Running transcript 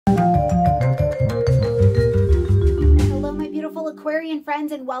Aquarian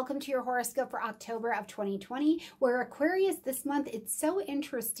friends, and welcome to your horoscope for October of 2020, where Aquarius this month, it's so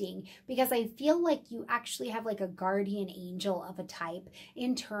interesting because I feel like you actually have like a guardian angel of a type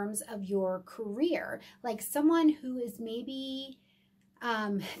in terms of your career, like someone who is maybe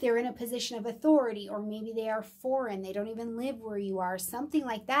they're in a position of authority, or maybe they are foreign, they don't even live where you are, something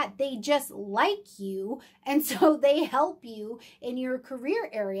like that. They just like you, and so they help you in your career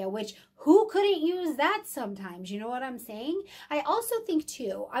area, which who couldn't use that sometimes? You know what I'm saying? I also think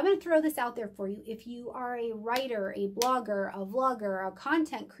too, I'm going to throw this out there for you. If you are a writer, a blogger, a vlogger, a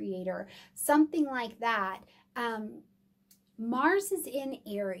content creator, something like that, Mars is in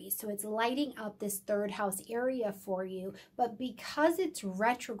Aries, so it's lighting up this third house area for you. But because it's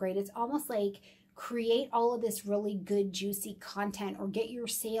retrograde, it's almost like create all of this really good, juicy content, or get your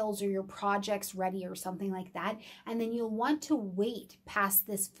sales or your projects ready or something like that. And then you'll want to wait past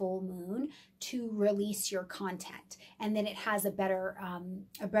this full moon to release your content. And then it has a better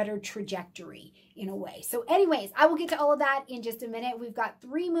trajectory in a way. So anyways, I will get to all of that in just a minute. We've got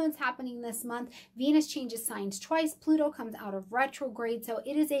 3 moons happening this month. Venus changes signs twice. Pluto comes out of retrograde. So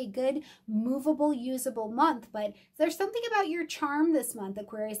it is a good, movable, usable month. But there's something about your charm this month,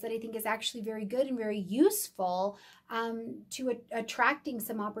 Aquarius, that I think is actually very good and very useful to attracting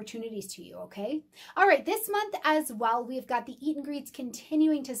some opportunities to you, okay? All right, this month as well, we've got the Eat and Greets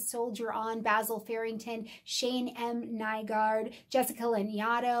continuing to soldier on. Basil Farrington, Shane M. Nygaard, Jessica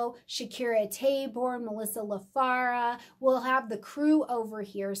Laniato, Shakira Taborn, Melissa LaFara. We'll have the crew over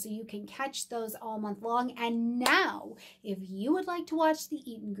here, so you can catch those all month long. And now, if you would like to watch the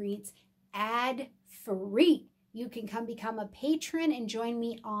Eat and Greets ad-free, you can come become a patron and join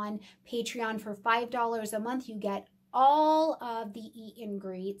me on Patreon for $5 a month. You get all of the Eat and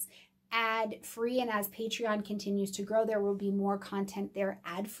Greets ad-free, and as Patreon continues to grow, there will be more content there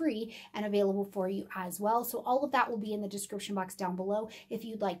ad-free and available for you as well. So all of that will be in the description box down below if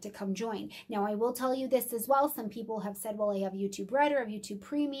you'd like to come join. Now, I will tell you this as well. Some people have said, well, I have YouTube Red or I have YouTube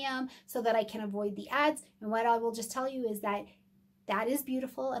Premium so that I can avoid the ads. And what I will just tell you is that that is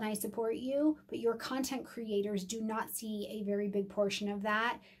beautiful and I support you, but your content creators do not see a very big portion of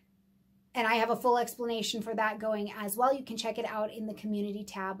that. And I have a full explanation for that going as well. You can check it out in the community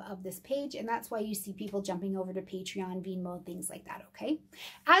tab of this page. And that's why you see people jumping over to Patreon, Bean Mode, things like that, okay?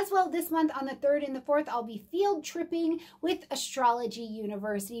 As well, this month on the 3rd and the 4th, I'll be field tripping with Astrology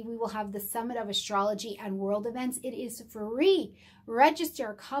University. We will have the Summit of Astrology and World Events. It is free.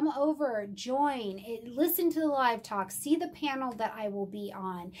 Register, come over, join, listen to the live talk, see the panel that I will be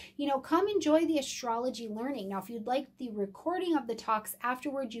on. You know, come enjoy the astrology learning. Now, if you'd like the recording of the talks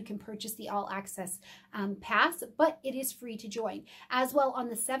afterwards, you can purchase the all access pass, but it is free to join. As well, on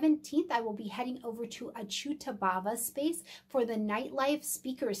the 17th, I will be heading over to Achutabhava space for the Nightlife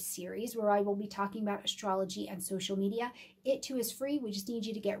Speakers series, where I will be talking about astrology and social media. It too is free. We just need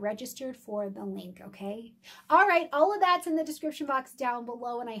you to get registered for the link, okay? All right, all of that's in the description box down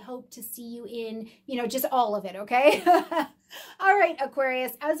below, and I hope to see you in, you know, just all of it, okay? All right,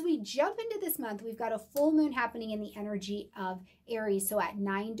 Aquarius, as we jump into this month, we've got a full moon happening in the energy of Aries, so at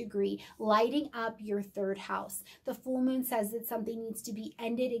 9 degrees, lighting up your 3rd house. The full moon says that something needs to be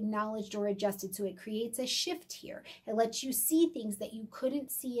ended, acknowledged, or adjusted, so it creates a shift here. It lets you see things that you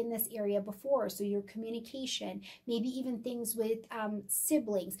couldn't see in this area before, so your communication, maybe even things with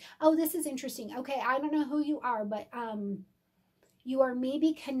siblings. Oh, this is interesting. Okay, I don't know who you are, but you are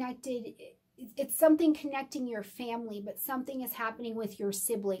maybe connected. It's something connecting your family, but something is happening with your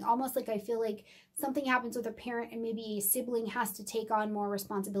sibling. Almost like I feel like something happens with a parent and maybe a sibling has to take on more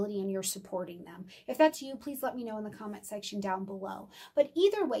responsibility and you're supporting them. If that's you, please let me know in the comment section down below. But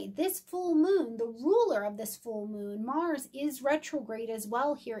either way, this full moon, the ruler of this full moon, Mars, is retrograde as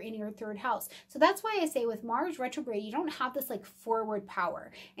well here in your 3rd house. So that's why I say with Mars retrograde, you don't have this like forward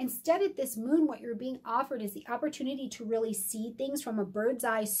power. Instead, at this moon, what you're being offered is the opportunity to really see things from a bird's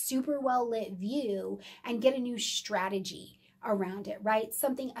eye, super well lit view and get a new strategy around it, right?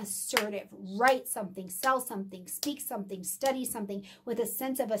 Something assertive, write something, sell something, speak something, study something with a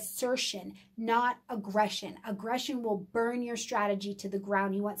sense of assertion, not aggression. Aggression will burn your strategy to the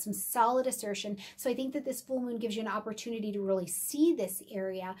ground. You want some solid assertion. So I think that this full moon gives you an opportunity to really see this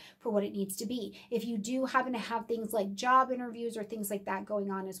area for what it needs to be. If you do happen to have things like job interviews or things like that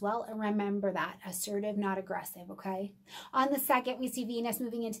going on as well, and remember that, assertive, not aggressive, okay? On the 2nd, we see Venus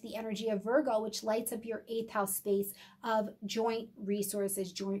moving into the energy of Virgo, which lights up your 8th house space of joint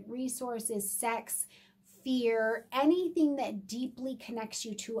resources, sex, fear, anything that deeply connects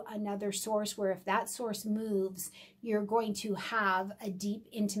you to another source, where if that source moves, you're going to have a deep,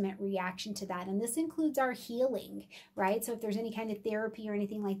 intimate reaction to that. And this includes our healing, right? So if there's any kind of therapy or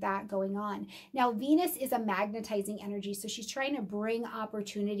anything like that going on. Now, Venus is a magnetizing energy, so she's trying to bring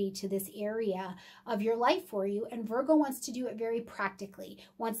opportunity to this area of your life for you. And Virgo wants to do it very practically,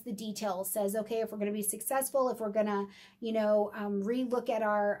 wants the details, says, okay, if we're going to be successful, if we're going to, relook at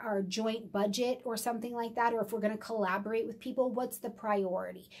our joint budget or something like that, or if we're going to collaborate with people, what's the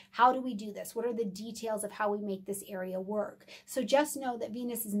priority? How do we do this? What are the details of how we make this area work? So just know that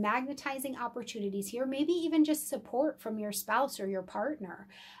Venus is magnetizing opportunities here, maybe even just support from your spouse or your partner.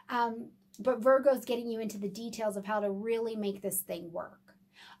 But Virgo's getting you into the details of how to really make this thing work.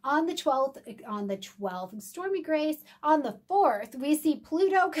 On the 12th, Stormy Grace, on the 4th, we see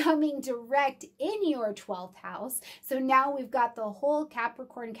Pluto coming direct in your 12th house. So now we've got the whole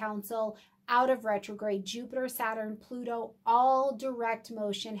Capricorn Council out of retrograde, Jupiter, Saturn, Pluto, all direct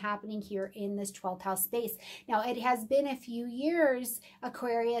motion happening here in this 12th house space. Now, it has been a few years,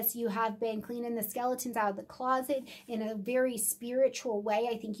 Aquarius, you have been cleaning the skeletons out of the closet in a very spiritual way.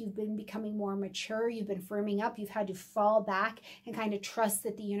 I think you've been becoming more mature. You've been firming up. You've had to fall back and kind of trust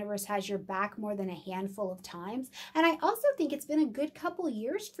that the universe has your back more than a handful of times. And I also think it's been a good couple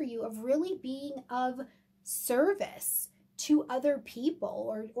years for you of really being of service to other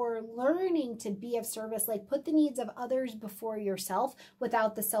people, or learning to be of service, like put the needs of others before yourself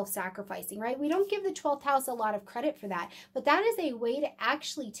without the self-sacrificing, right? We don't give the 12th house a lot of credit for that, but that is a way to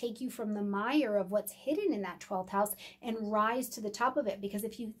actually take you from the mire of what's hidden in that 12th house and rise to the top of it. Because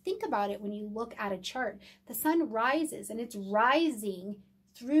if you think about it, when you look at a chart, the sun rises and it's rising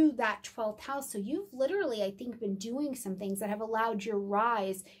through that 12th house. So you've literally, I think, been doing some things that have allowed your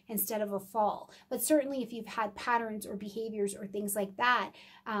rise instead of a fall. But certainly if you've had patterns or behaviors or things like that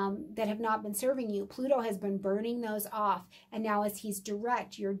that have not been serving you, Pluto has been burning those off. And now as he's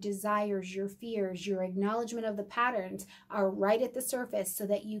direct, your desires, your fears, your acknowledgement of the patterns are right at the surface so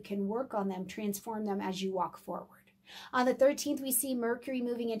that you can work on them, transform them as you walk forward. On the 13th, we see Mercury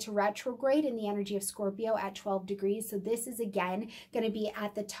moving into retrograde in the energy of Scorpio at 12 degrees. So this is, again, going to be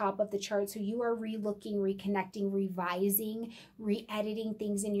at the top of the chart. So you are relooking, reconnecting, revising, re-editing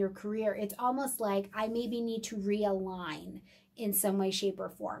things in your career. It's almost like I maybe need to realign in some way, shape, or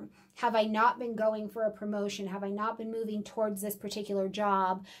form. Have I not been going for a promotion? Have I not been moving towards this particular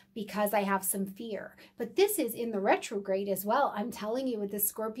job because I have some fear? But this is in the retrograde as well. I'm telling you, with this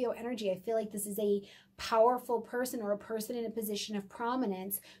Scorpio energy, I feel like this is a powerful person, or a person in a position of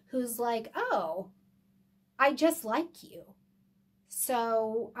prominence who's like, oh, I just like you,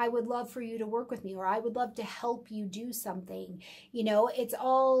 so I would love for you to work with me, or I would love to help you do something. It's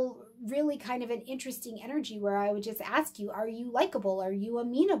all really kind of an interesting energy where I would just ask you, are you likable? Are you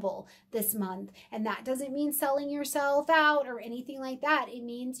amenable this month? And that doesn't mean selling yourself out or anything like that. It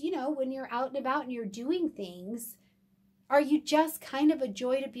means, when you're out and about and you're doing things, are you just kind of a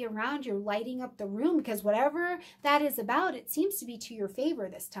joy to be around? You're lighting up the room, because whatever that is about, it seems to be to your favor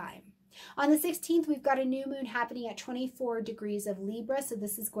this time. On the 16th, we've got a new moon happening at 24 degrees of Libra. So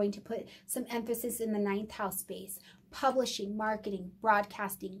this is going to put some emphasis in the 9th house space. Publishing, marketing,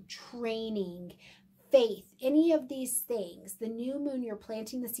 broadcasting, training, faith, any of these things. The new moon, you're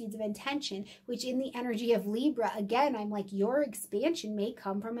planting the seeds of intention, which in the energy of Libra, again, I'm like, your expansion may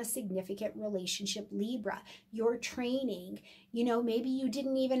come from a significant relationship, Libra. Your training, maybe you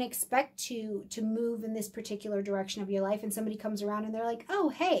didn't even expect to move in this particular direction of your life, and somebody comes around and they're like, oh,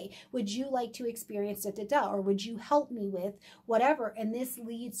 hey, would you like to experience da-da-da, or would you help me with whatever? And this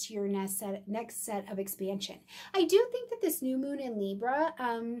leads to your next set of expansion. I do think that this new moon in Libra,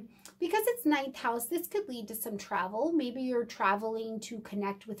 because it's 9th house, this could lead to some travel. Maybe you're traveling to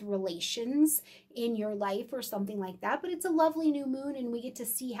connect with relations in your life or something like that, but it's a lovely new moon, and we get to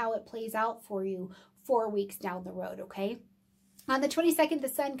see how it plays out for you 4 weeks down the road, okay? On the 22nd, the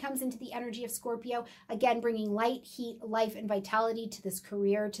sun comes into the energy of Scorpio, again, bringing light, heat, life, and vitality to this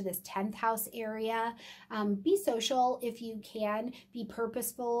career, to this 10th house area. Be social if you can. Be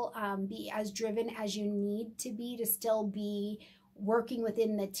purposeful. Be as driven as you need to be to still be working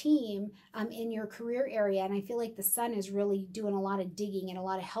within the team in your career area. And I feel like the sun is really doing a lot of digging and a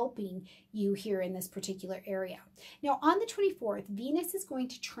lot of helping you here in this particular area. Now, on the 24th, Venus is going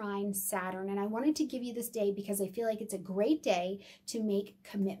to trine Saturn. And I wanted to give you this day because I feel like it's a great day to make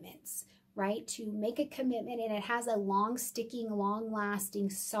commitments, right? To make a commitment, and it has a long-sticking, long-lasting,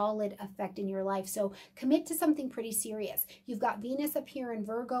 solid effect in your life. So commit to something pretty serious. You've got Venus up here in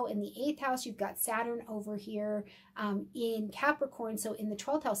Virgo in the 8th house. You've got Saturn over here in Capricorn, so in the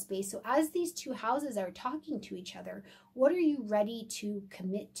 12th house space. So as these two houses are talking to each other, what are you ready to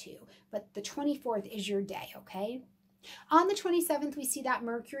commit to? But the 24th is your day, okay? On the 27th, we see that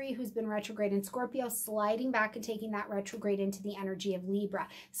Mercury, who's been retrograde in Scorpio, sliding back and taking that retrograde into the energy of Libra.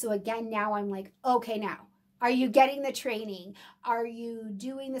 So again, now I'm like, okay, now, are you getting the training? Are you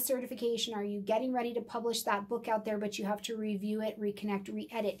doing the certification? Are you getting ready to publish that book out there, but you have to review it, reconnect,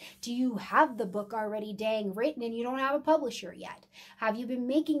 re-edit? Do you have the book already dang written and you don't have a publisher yet? Have you been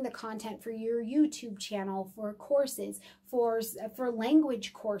making the content for your YouTube channel, for courses, for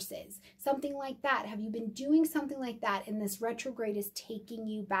language courses, something like that? Have you been doing something like that? And this retrograde is taking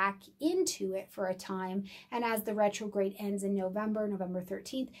you back into it for a time. And as the retrograde ends in November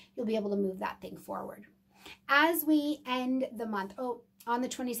 13th, you'll be able to move that thing forward. As we end the month, on the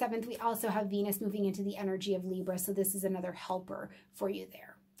 27th, we also have Venus moving into the energy of Libra. So this is another helper for you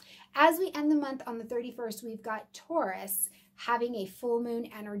there. As we end the month on the 31st, we've got Taurus having a full moon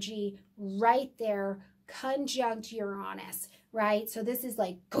energy right there, conjunct Uranus, right? So this is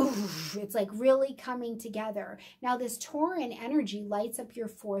like, it's like really coming together. Now this Tauran energy lights up your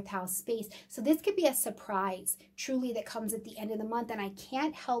 4th house space. So this could be a surprise truly that comes at the end of the month. And I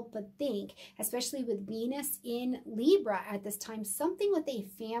can't help but think, especially with Venus in Libra at this time, something with a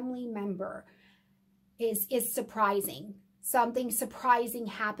family member is surprising. Something surprising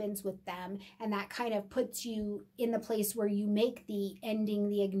happens with them, and that kind of puts you in the place where you make the ending,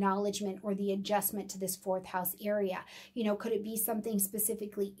 the acknowledgement, or the adjustment to this 4th house area. You know, could it be something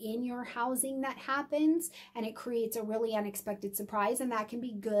specifically in your housing that happens and it creates a really unexpected surprise? And that can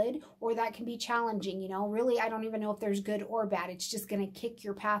be good or that can be challenging. You know, really, I don't even know if there's good or bad. It's just going to kick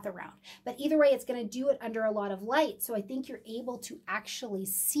your path around. But either way, it's going to do it under a lot of light. So I think you're able to actually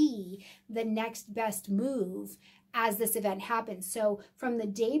see the next best move as this event happens. So from the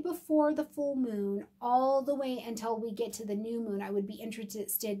day before the full moon all the way until we get to the new moon, I would be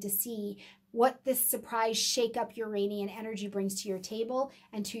interested to see what this surprise shake-up Uranian energy brings to your table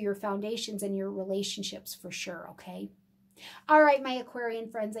and to your foundations and your relationships for sure, okay? All right, my Aquarian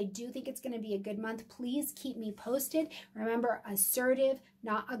friends, I do think it's going to be a good month. Please keep me posted. Remember, assertive,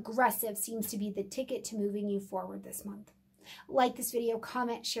 not aggressive, seems to be the ticket to moving you forward this month. Like this video,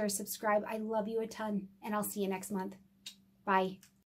 comment, share, subscribe. I love you a ton, and I'll see you next month. Bye.